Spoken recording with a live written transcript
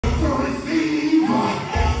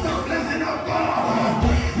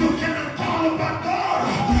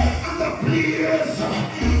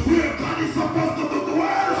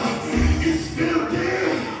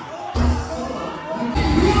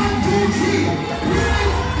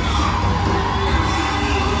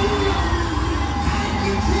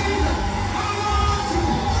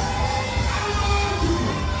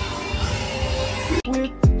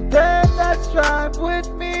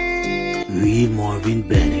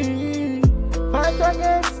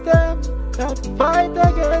against them that fight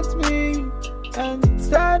against me, and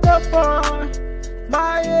stand up for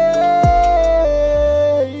my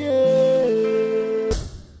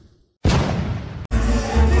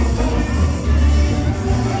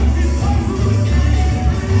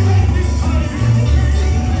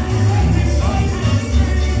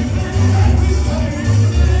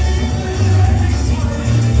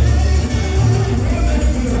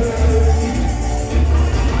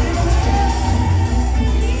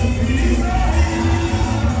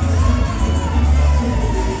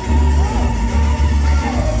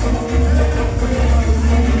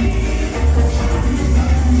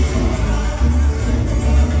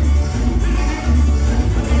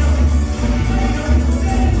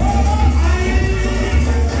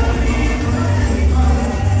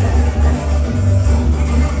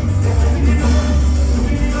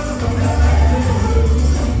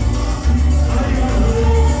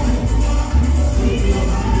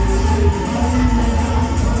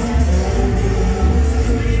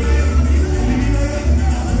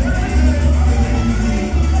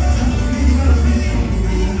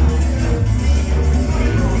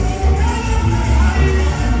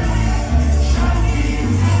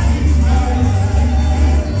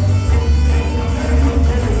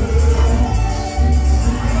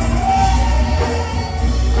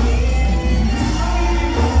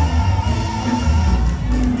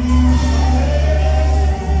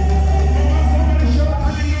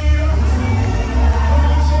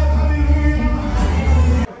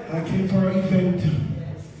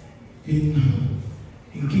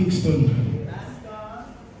in Kingston,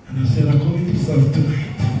 and I said, I'm coming to serve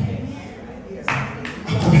tonight.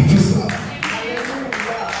 I'm coming to serve.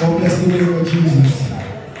 God bless the name of Jesus.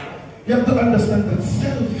 You have to understand that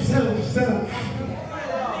self is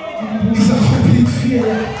a complete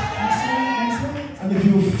failure. And if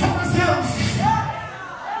you follow self,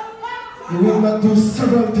 you will not do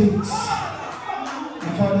several things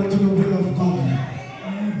according to the will of God.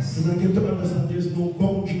 So I get to understand there's no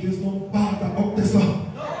boundary, there's no border up this up.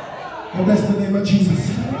 God bless the name of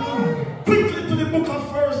Jesus. Quickly to the book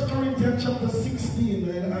of 1 Corinthians chapter 16.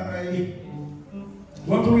 I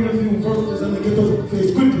want to read a few verses and I get to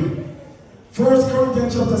face quickly. 1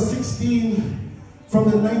 Corinthians chapter 16 from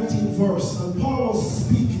the 19th verse. And Paul was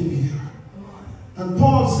speaking here. And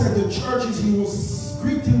Paul said the churches, he was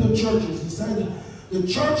greeting the churches. He said, the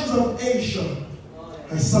churches of Asia,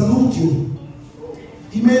 I salute you.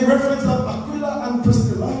 He made reference of Aquila and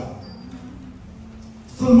Priscilla.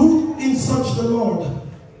 Salute in such the Lord,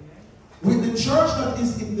 with the church that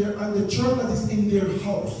is in there and the church that is in their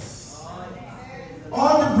house.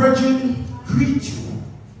 All the brethren greet you.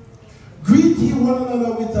 Greet ye one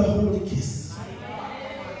another with a holy kiss.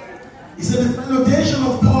 He said, the salutation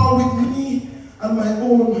of Paul with me and my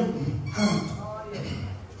own hand.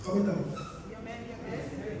 Coming down.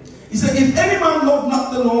 He said, if any man love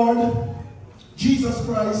not the Lord Jesus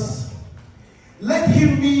Christ, let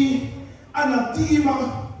him be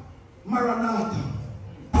anathema maranatha.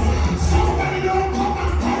 Somebody don't come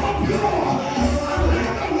and come up here and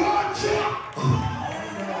let the Lord check.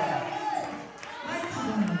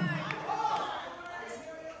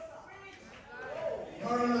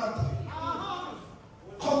 Maranatha.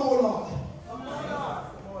 Come, O Lord.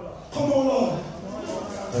 Come, O Lord.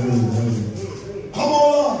 Come, O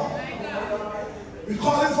Lord. We're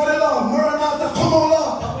calling for the Lord. Maranatha, come, O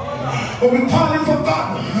Lord. But we're calling for God.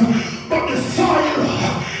 But the soil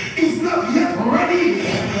is not yet ready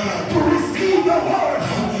to receive the word.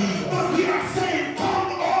 But we are saying,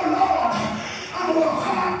 come, O Lord. Our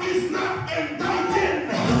heart is not indicting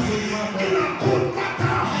in a good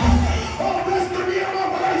matter. Oh, bless the name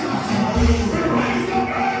of Jesus. We rise up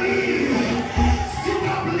early, sit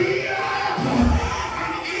up late,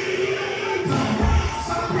 and eat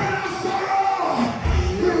some bread of sorrow.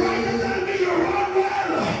 You rise and tell me you run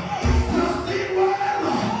well, you sleep well.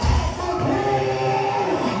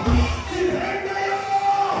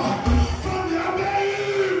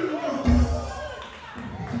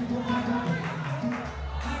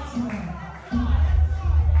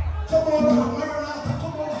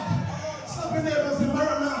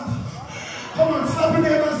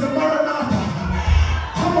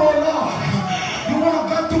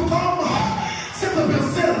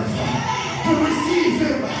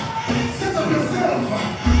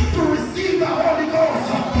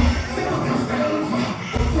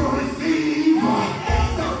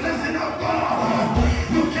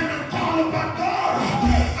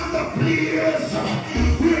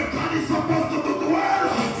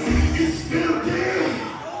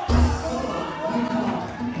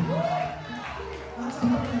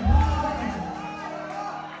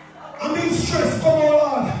 stress, come on,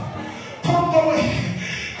 Lord. Come the way.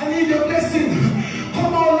 I need your blessing.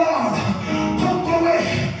 Come on, Lord. Come the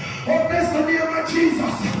way. Oh, bless the name of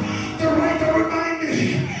Jesus. The writer remind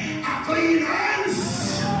me, I clean hands.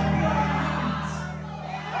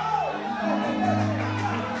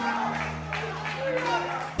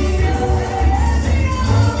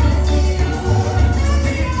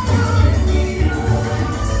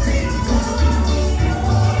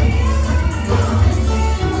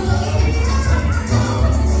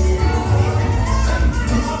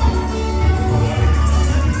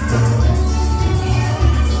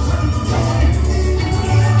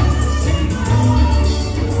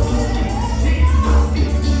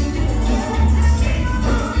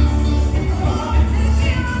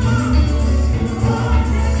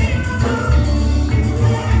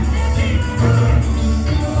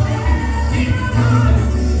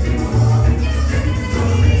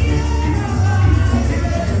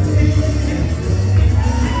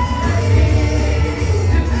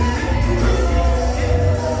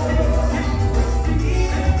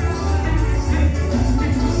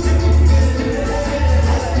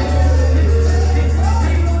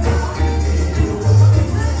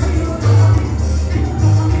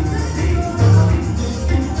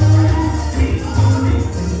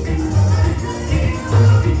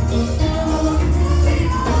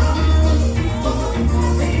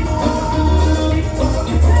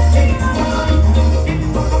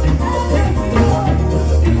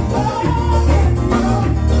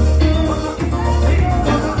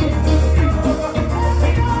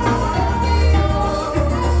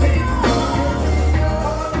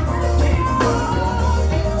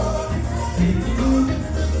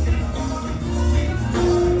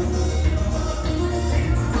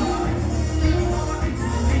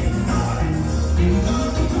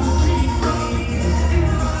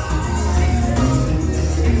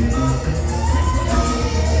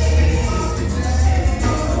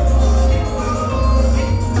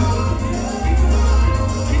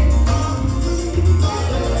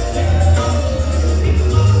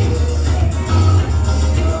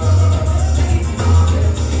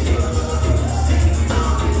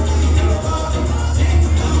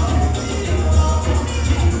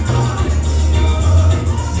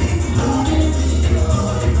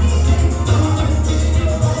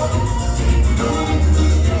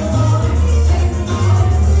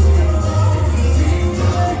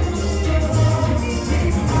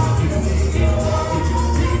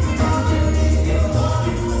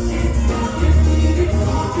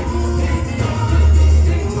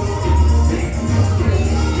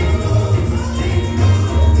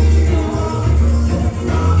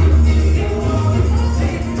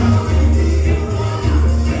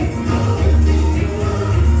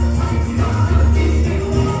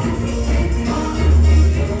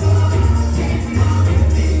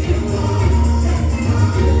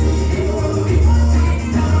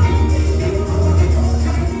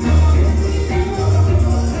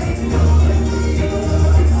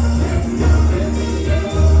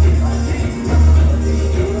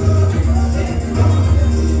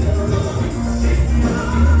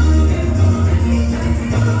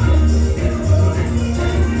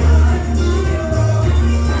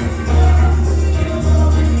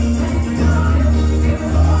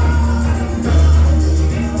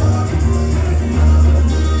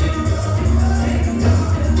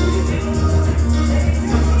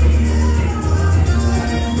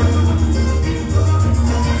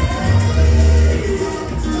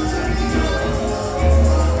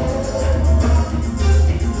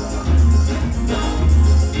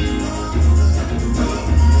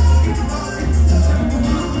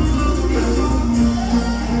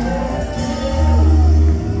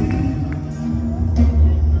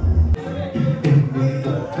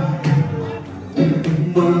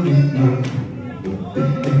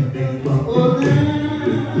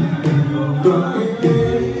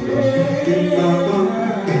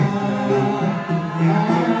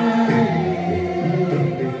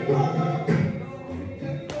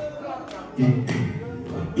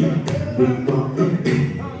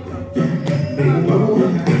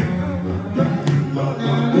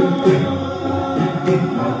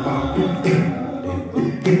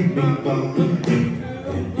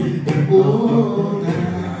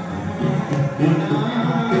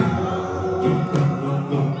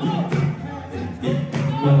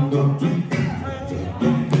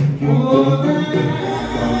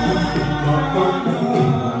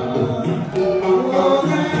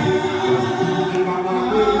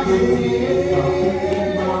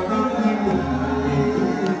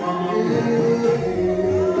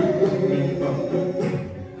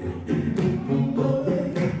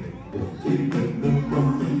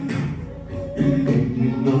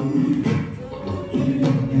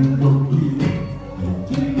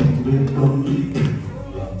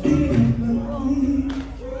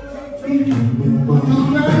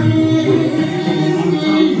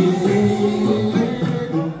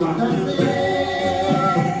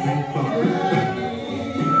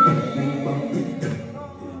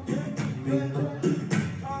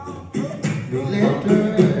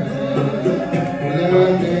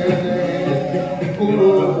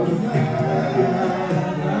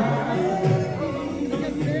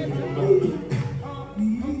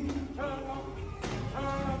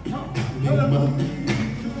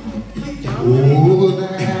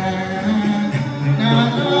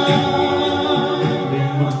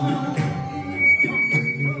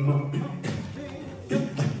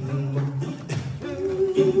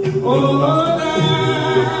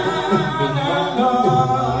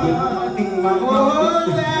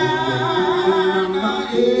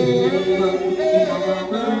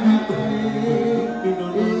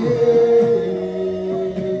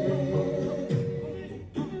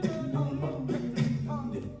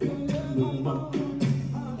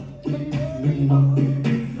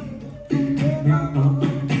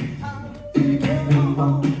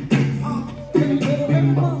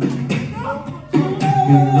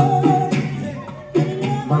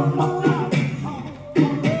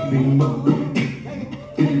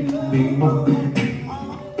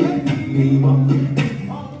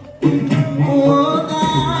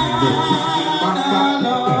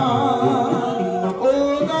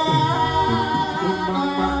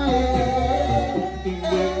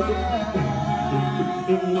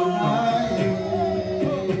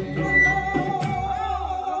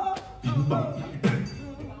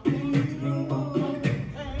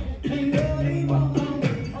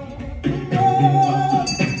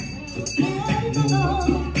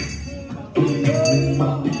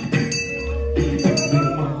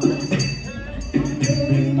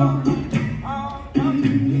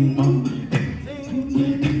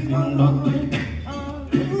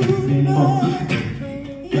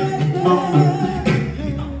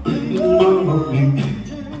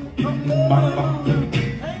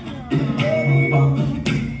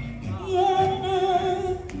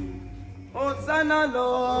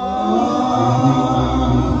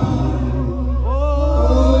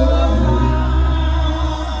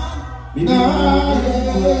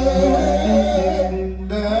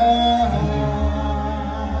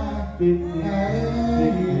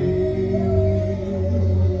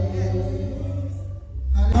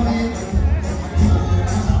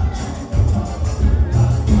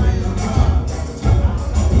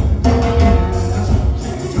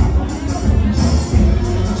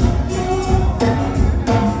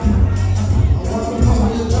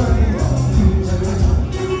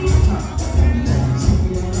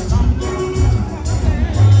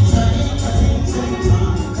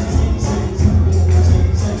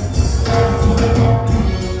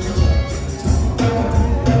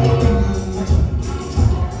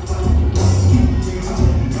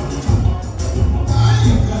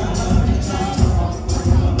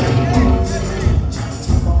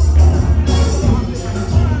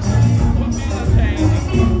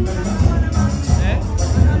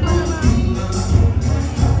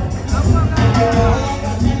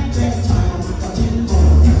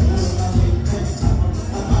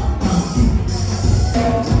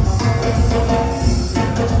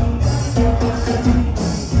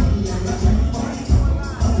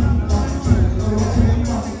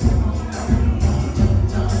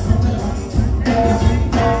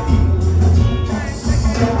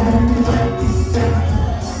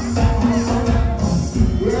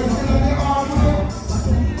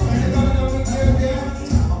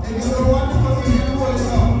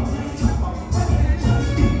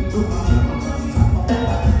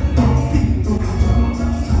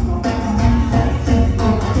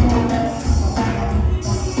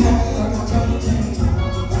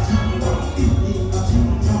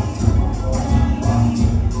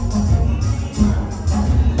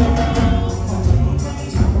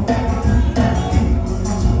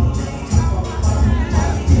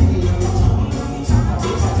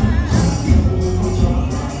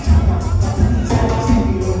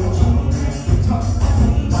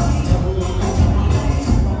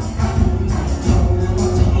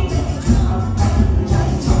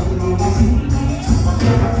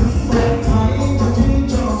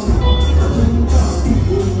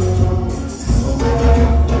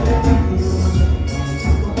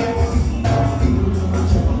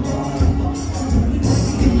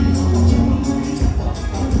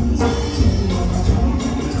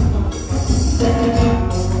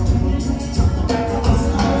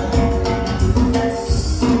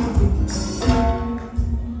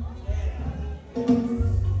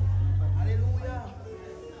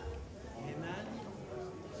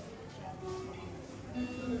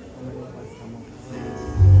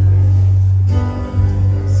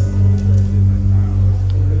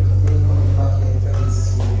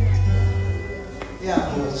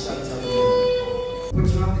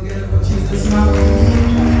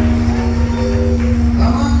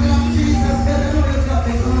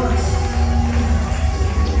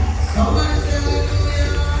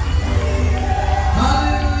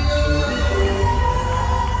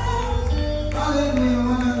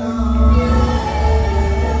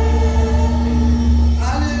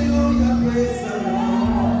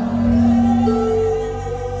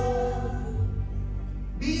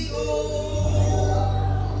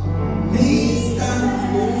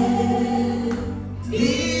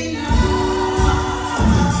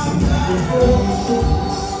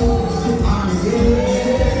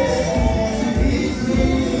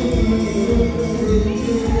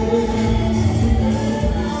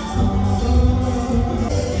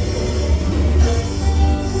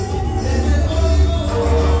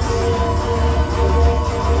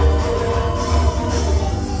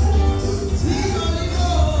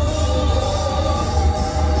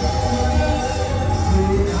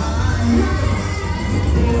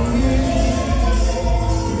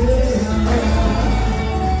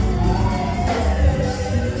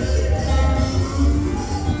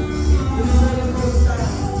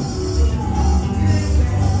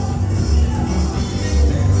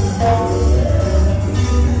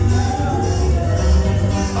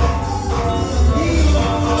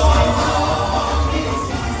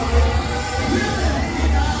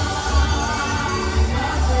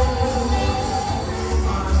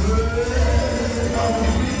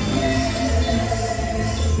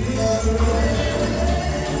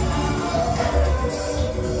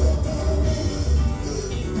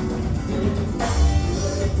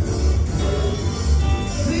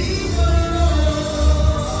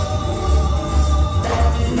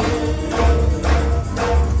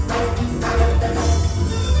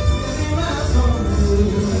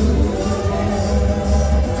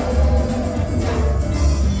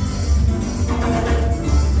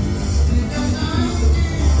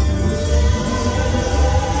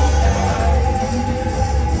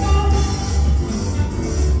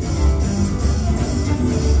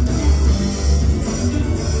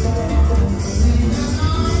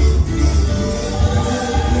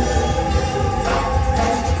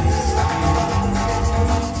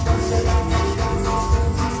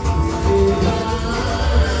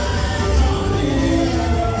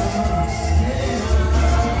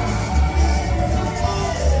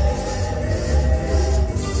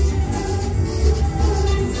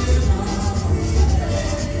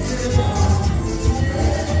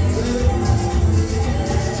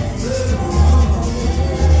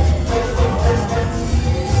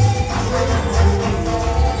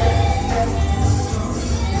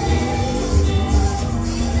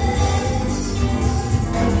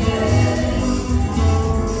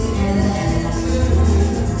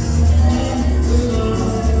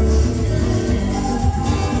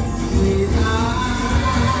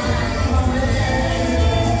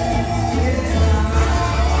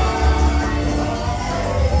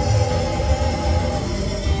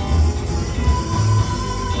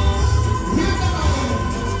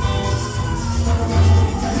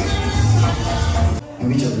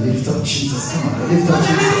 lift up Jesus. Come on, lift up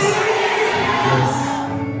Jesus. Yes.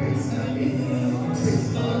 Praise God. Amen. Praise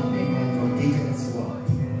God. Amen. From deaconess walk.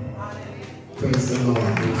 Praise the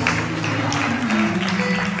Lord.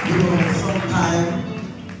 You know, sometimes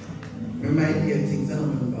we might hear things I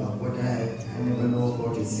don't know about, but I never know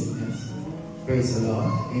about his sickness. Praise the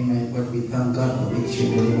Lord. Amen. But we thank God for victory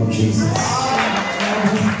in the name of Jesus.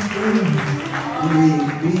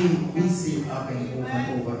 We see it happen over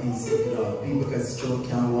and over in sick Lord. People get stroke,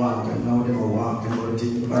 can't walk, and now they will walk, and they're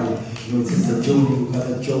taking body. You know, Sister Julie, who got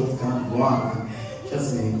a joke, can't walk.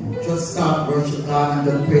 Just start worship God and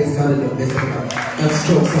then praise God in the best of God. That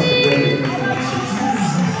strokes up the world in the name of Jesus.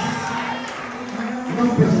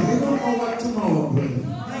 We don't know what tomorrow brings.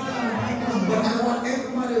 But I want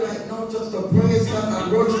everybody right now just to praise God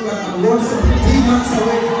and worship God and run some demons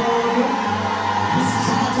away from all of you. Just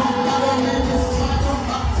start on God and just start on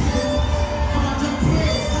back to Him. Come on, just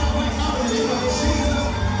praise God right now in the name of Jesus.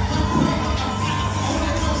 Just praise God and the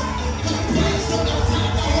Holy Ghost. Just praise God and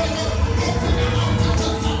the Holy Ghost. Open your mouth and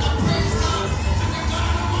just start to praise God. And the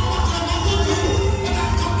God of all what you're about to do. And I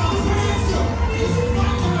come to praise you. He's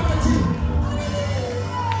not going to let you.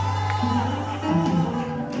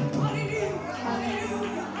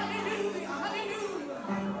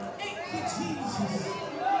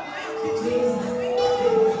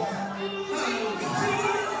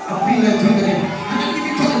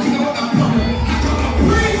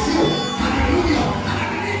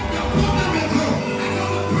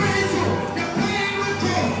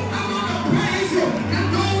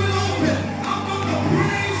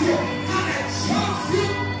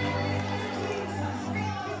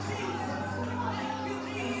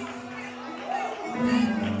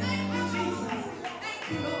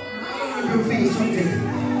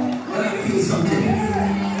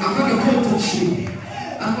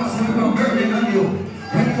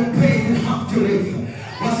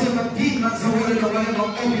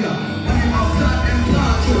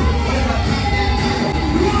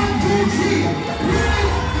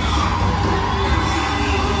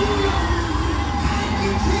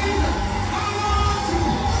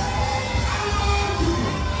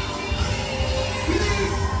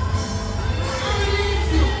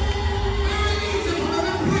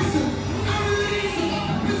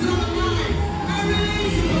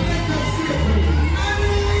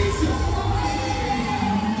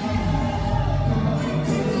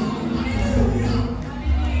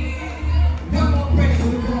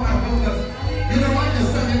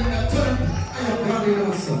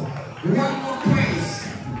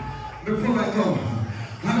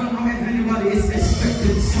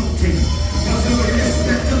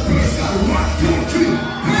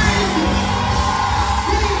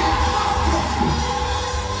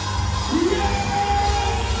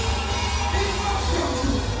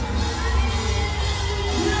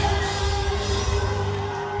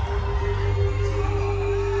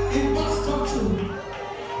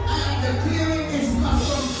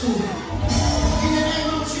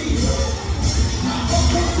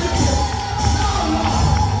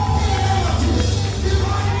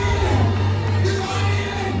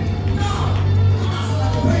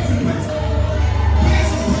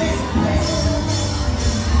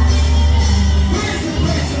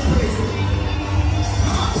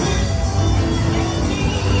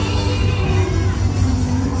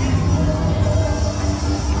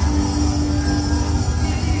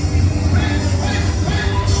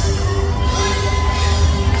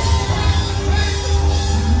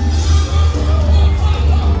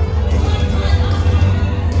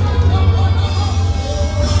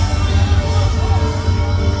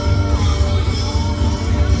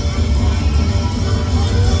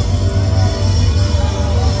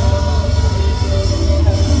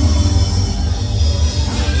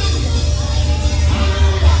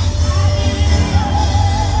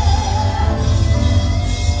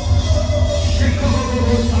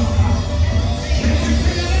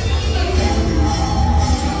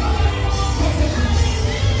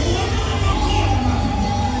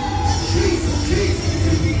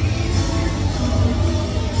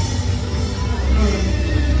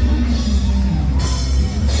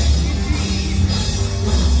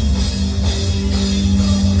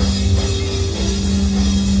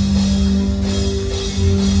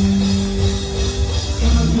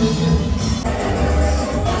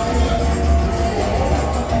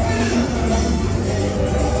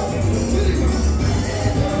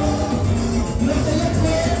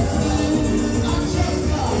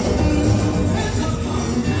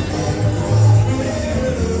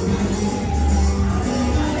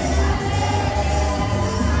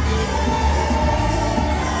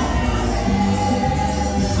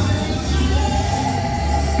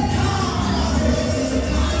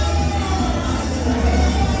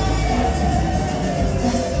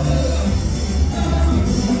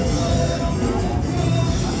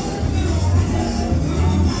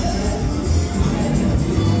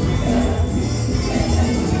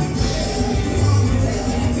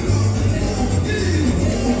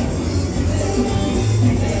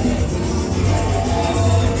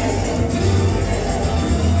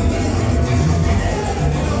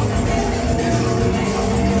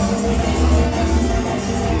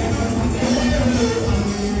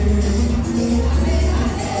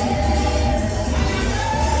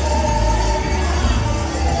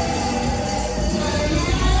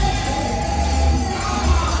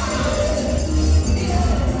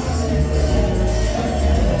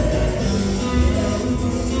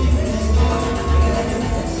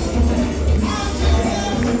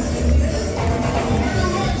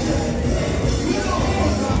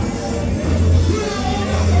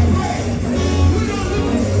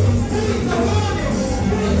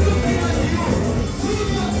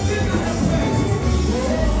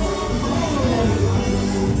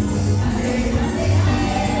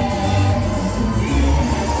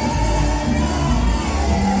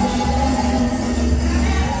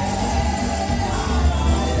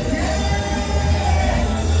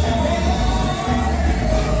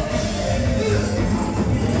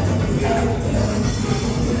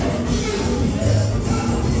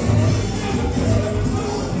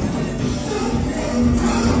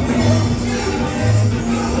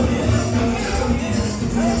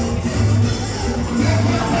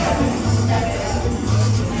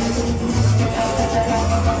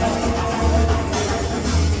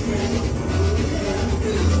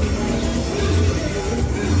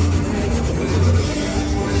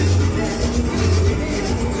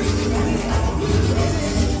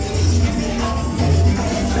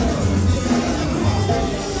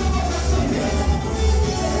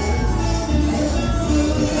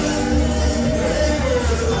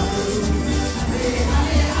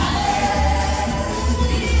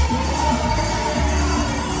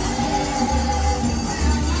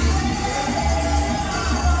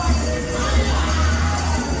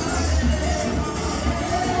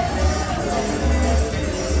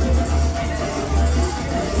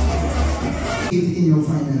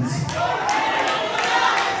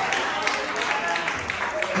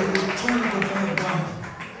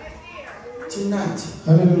 tonight.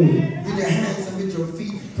 Hallelujah. With your hands and with your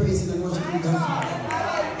feet, praising and worshiping God.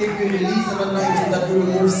 If you release an anointing that will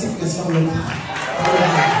remove sickness from your life.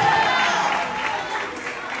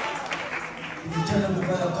 If you turn on the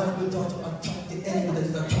fire, God will talk to attack the enemy that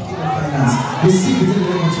is attacking your finance. Receive it in the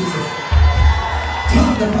name of Jesus. Turn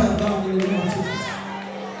the fire down in the name of Jesus.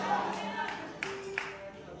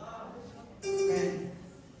 And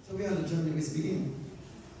so we are on the journey we begin.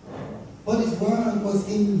 But His word was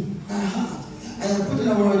in my heart. I am putting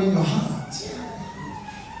a word in your heart.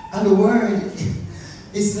 And the word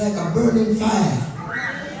is like a burning fire.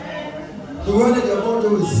 The word that you're about to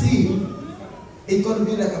receive is going to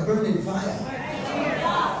be like a burning fire.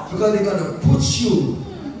 Because it's going to push you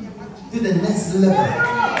to the next level.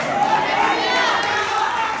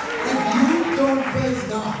 If you don't praise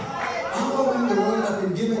God, how when the word has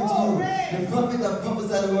been given to you, the prophet that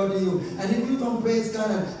prophesied the word to you, and if you don't praise God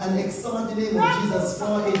and exalt the name of Jesus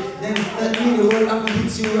for it, then that means the word hasn't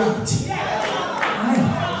hit you right.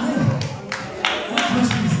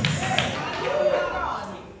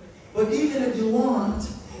 But even if you want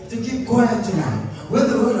to keep quiet tonight, when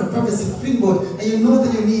the word of prophecy fingerboard and you know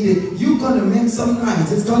that you need it, you're going to make some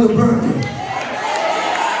noise. It's going to burn you.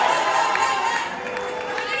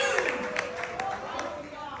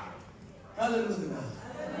 Hallelujah.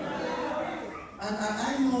 And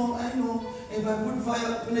I know, if I put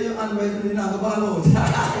fire up in your hand right now, you're not going to ball out.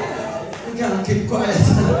 You can't keep quiet.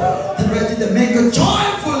 And ready to make a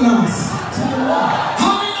joyful noise.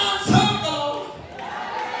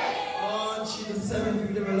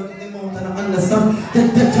 Understand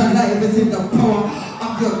that your life is in the power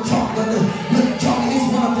of your tongue. That your tongue is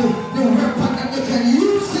one of the weapons that you can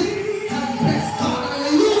use it and bless God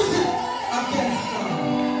and use it against God.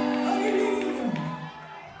 Hallelujah.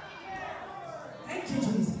 Thank you,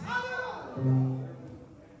 Jesus.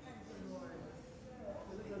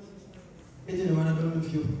 It is one of them of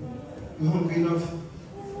you. You're hungry enough.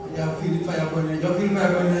 You're feeling fire burning. You're feeling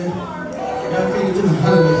fire burning. You're feeling it.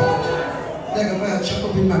 Hallelujah. Like a fire chuck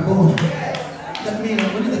up in my bone. That means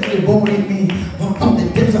when it's the bone in me, from the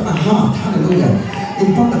depths of my heart, hallelujah. In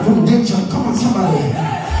front of the foundation, come on somebody.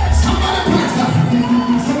 Somebody praise God.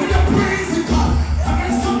 So when you praise God, I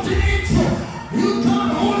mean something in you. You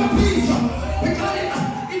can't hold a piece. Because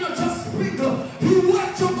you know just sprinkle. You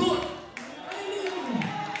want your good.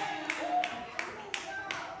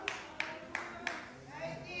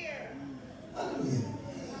 Hallelujah.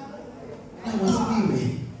 I was weary.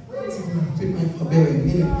 For bearing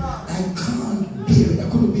me. I can't bear it. I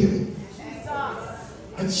couldn't bear it.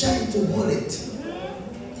 I tried to hold it.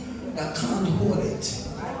 I can't hold it.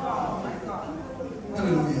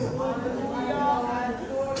 Hallelujah.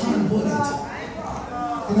 Can't hold it.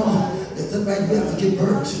 You know, that's why we have to give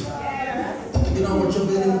birth. You know what you're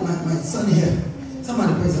doing, my son here.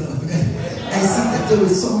 Somebody praise the Lord. Okay? I see that there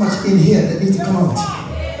is so much in here that needs to come out.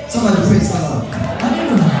 Somebody praise the Lord.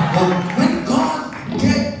 When God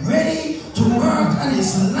get ready to work on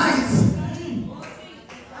His life,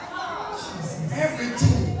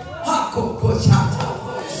 everything.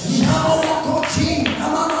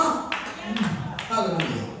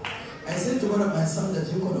 Hallelujah. I said to one of my sons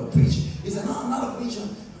that you're going to preach. He said, no, I'm not a preacher.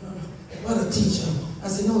 I'm not a teacher. I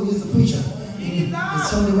said, no, he's a preacher.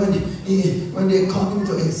 It's only when they call him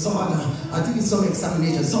to exhort, I think it's some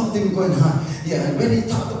examination, something going on. Yeah, and when he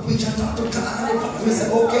talk to preacher, talk to God, he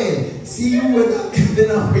said, okay, see you with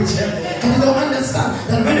the preacher. And you don't understand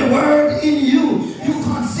that when the word in you, you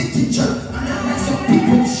can't sit in church and then let some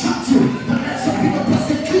people shut you, and let some people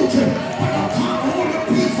persecute you. But you can't hold your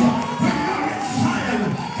peace when you're in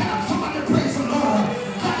silence. Can somebody praise the Lord?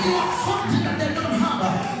 God, you have something that they don't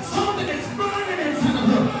have. Something is burning inside of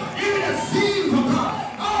you. Even a zeal for God.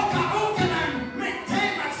 Oh God, how can I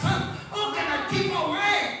maintain myself? How can I keep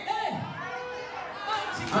away?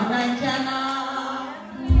 And I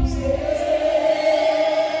cannot say.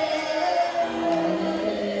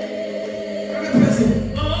 Let me press it.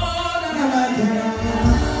 Oh, and I cannot.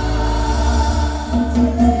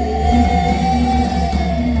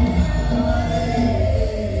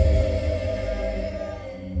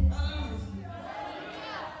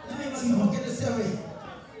 How can you say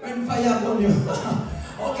when fire burn you?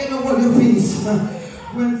 How can you hold your peace?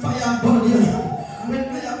 When fire burn you, when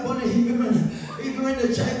fire burn you, even when the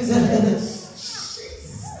child is ahead,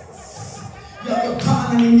 Jesus, you have your car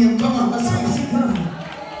and you come on, that's what I said.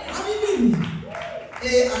 How do you mean?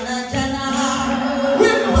 And I cannot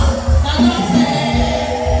win. Cannot say,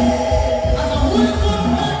 as a woman, I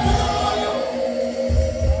cannot you.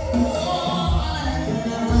 Oh, I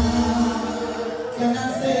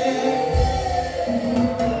cannot say.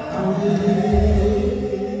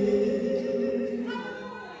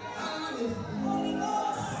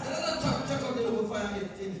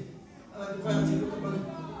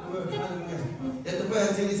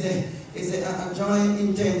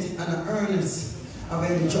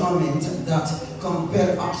 enjoyment that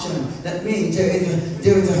compel action. That means there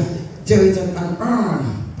is an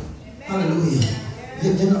earn. Hallelujah.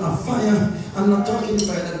 You know, a fire, I'm not talking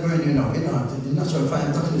fire that burn, the natural fire,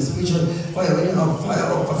 I'm talking the spiritual fire. When you have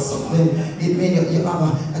fire up for something, it means you have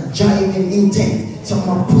a driving intent.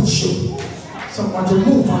 Someone push you. Someone to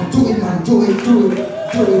move and do it, man. Do it.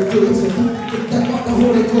 That's what the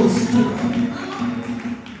Holy Ghost do.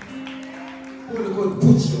 Holy Ghost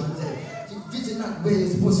push you and say, this is not where you're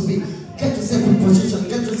supposed to be. Get yourself in position.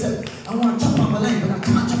 Get yourself. I want to chop up my line, but I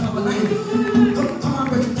can't chop up my line. Come on,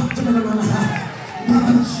 brother, talk to me, man.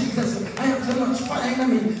 Jesus, I have so much fire in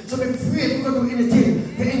me. So be free, you can do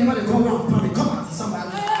anything. For anybody go wrong, probably come on to somebody.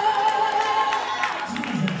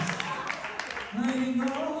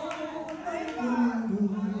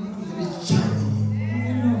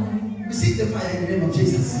 Receive the fire in the name of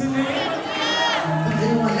Jesus. But you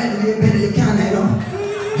don't want to let me better, you can't let them.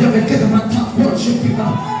 You have been getting my top worship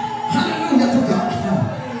people. Hallelujah to God.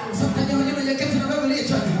 Sometimes you get to the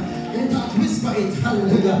revelation. You talk, whisper it,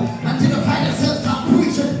 hallelujah. Until you find yourself start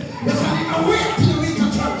preaching. You can't even wait till you reach a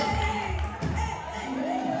church.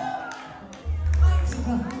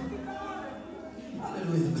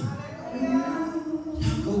 Hallelujah.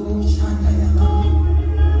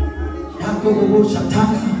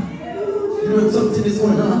 You know something is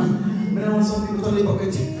going on. But I want some people to live up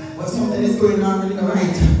with it. But something is going on in the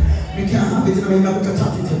right. We can't have it in the way we can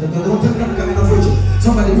talk it. Don't tell me I'm coming off with you.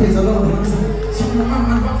 Somebody praise the Lord. Something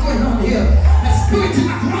what's going on here? The spirit is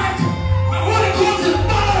not right. My Holy Ghost is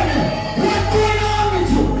bothering me. What's going on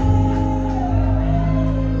with you?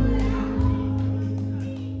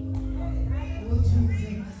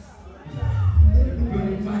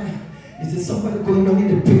 Burning fire. Is there somebody going on in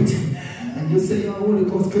the pit? And you say you're a Holy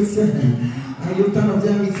Ghost Christian. And you turn up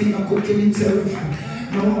there and you see him cooking himself.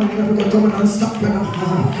 No one never come and stop you.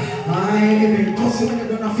 I ain't even cussing when you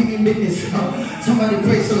do nothing in business. Somebody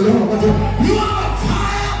praise the Lord. But you are on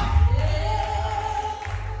fire.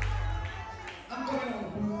 I'm coming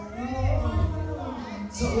on.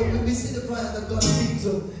 So when we see the fire that God speaks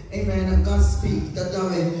to, amen, and God speaks that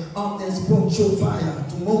Yahweh often spoke through fire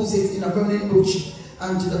to Moses in a burning bush.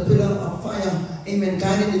 And to the pillar of fire, amen,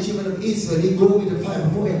 guiding the children of Israel. He go with the fire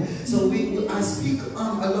before him. So I speak,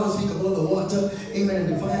 Allah speak about the water, amen, and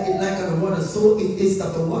the fire is like the water. So it is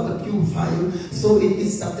that the water purify you. So it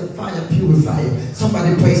is that the fire purify you.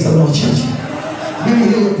 Somebody praise the Lord, church. Let me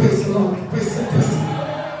hear you praise the Lord. Praise the Lord.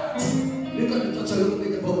 We're going to touch a little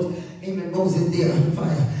bit about, amen, Moses there on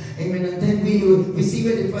fire. Amen. And then we see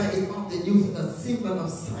where the fire is often used as a symbol of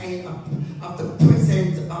sign of the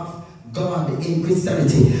presence of God in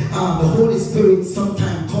Christianity. The Holy Spirit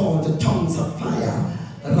sometimes called the tongues of fire.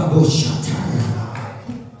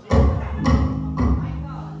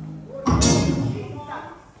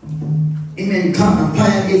 Amen.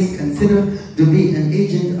 Fire is considered to be an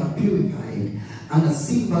agent of purifying and a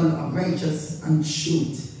symbol of righteous and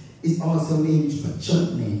truth. It also means for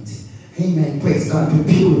judgment. Amen. Praise God, to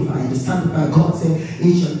purify. The sanctify. God said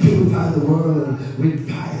he shall purify the world with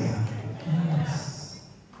fire.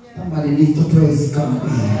 Somebody needs to praise God.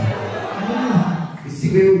 You see,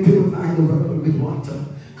 we will purify the world with water.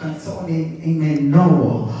 Concerning, amen,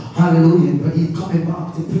 Noah. Hallelujah. But he's coming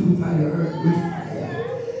back to purify the earth with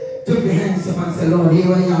fire. Take your hands up and say, Lord,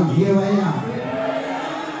 here I am, here I am.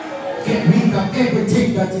 Get rid of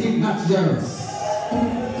everything that is not yours.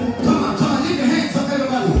 Come on, lift your hands up,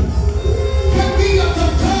 everybody. Get rid of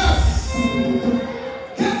some curse.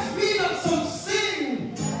 Get rid of some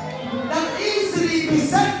sin that easily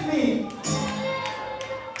beset me.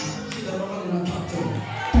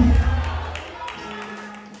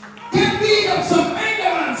 Get rid of some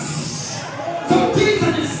ignorance. Some things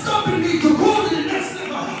that is stopping me to go to the next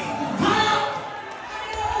level. Fire.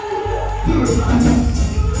 Purify.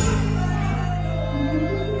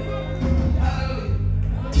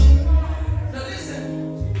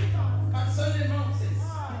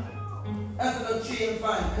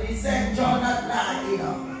 And he said, draw not nigh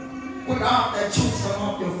here. Put off the shoes from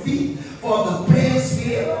off your feet, for the place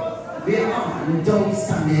whereon you don't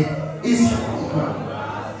stand it is holy ground.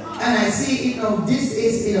 And I see, this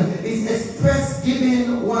is, is express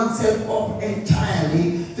giving oneself up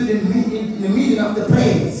entirely to the meaning of the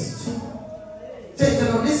place. Say,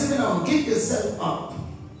 listen, give yourself up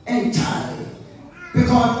entirely,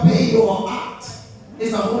 because where you are at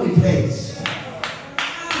is a holy place.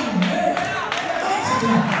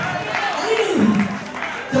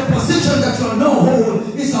 The position that you know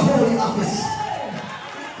hold is a holy office.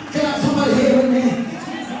 Can I have somebody here with me?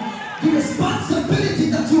 The responsibility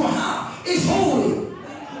that you have is holy.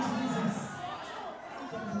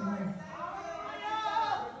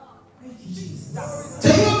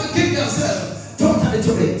 Tell you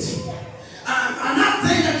place. I'm not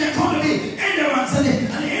saying that they're going to be ignorance and the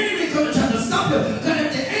enemy is going to try to stop you. Because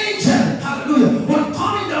if the angel, hallelujah, was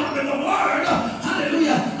coming down with the word,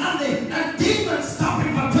 hallelujah, and the demons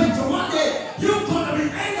stopping for 21 days, you're going to be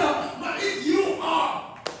angered. But if you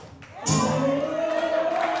are,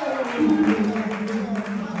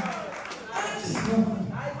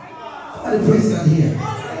 somebody praise God here.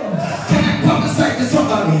 Can I prophesy to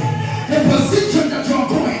somebody? The position that you're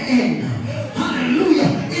going in, hallelujah,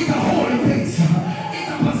 is a holy place. It's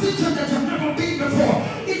a position that you've never been before.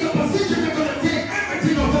 It's a position that's going to take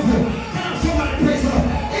everything out of you. Can I somebody praise God?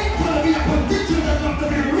 It's going to be a position that's going to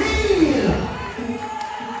be real.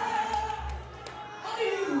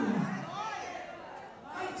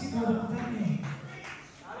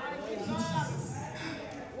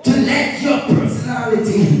 To let your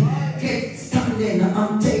personality get standing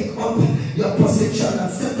and take up your position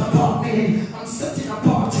and set apart, meaning I'm setting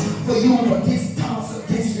apart for you for this task of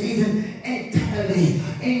this reason entirely.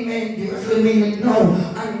 Amen. There's the meaning no,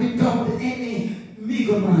 and without any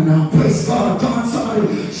meager man. Praise God. Come on,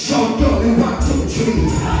 somebody shout glory. 1, 2, 3.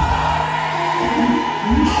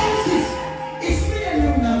 Moses, it's me and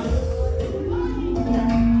you now.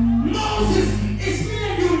 Moses, it's me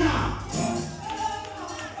and you now.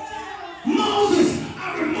 Moses,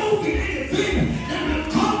 I'm removing anything that will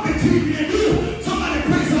come between me and you. Somebody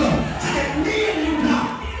praise the Lord. And it's me and you now.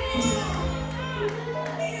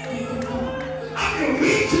 I'm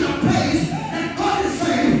reaching a place that God is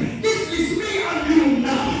saying, this is me and you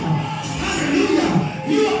now. Hallelujah.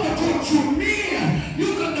 You have to go through me.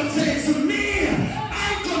 You're going to face me.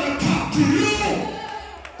 I'm going to talk to you.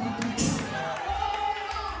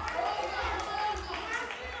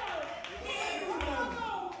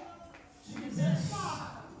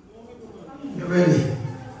 You ready?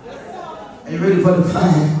 Are you ready for the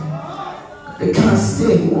fire? They can't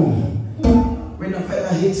stay warm. When the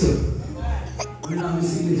fire hits you, when I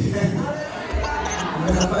receive it.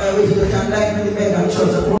 When the fire hits you, you can't like me, make a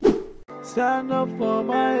church. Stand up for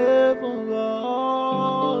my heaven,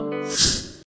 Lord.